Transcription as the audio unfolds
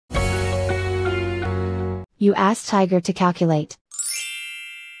You ask Tiger to calculate.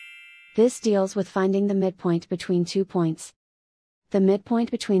 This deals with finding the midpoint between 2 points. The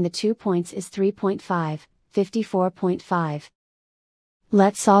midpoint between the 2 points is 3.5, 54.5.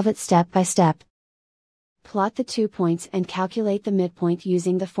 Let's solve it step by step. Plot the 2 points and calculate the midpoint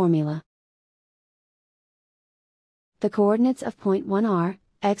using the formula. The coordinates of point 1 are,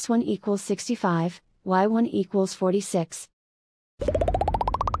 x1 equals 65, y1 equals 46.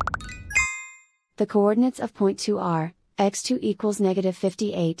 The coordinates of point 2 are, x2 equals negative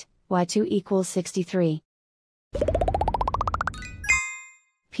 58, y2 equals 63.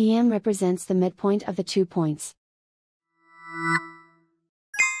 PM represents the midpoint of the 2 points.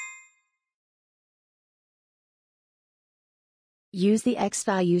 Use the x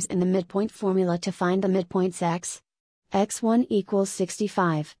values in the midpoint formula to find the midpoints x. x1 equals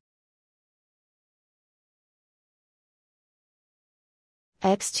 65.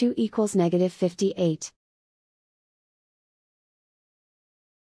 x2 equals negative 58.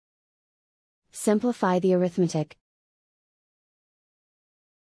 Simplify the arithmetic.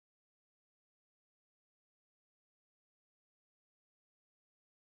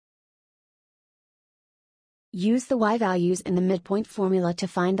 Use the y values in the midpoint formula to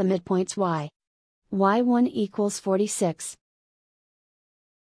find the midpoints y. y1 equals 46.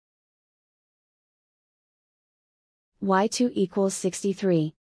 y2 equals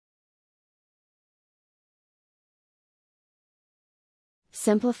 63.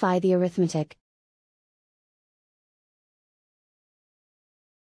 Simplify the arithmetic.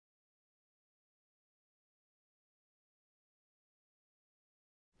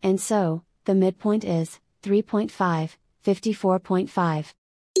 And so, the midpoint is 3.5, 54.5.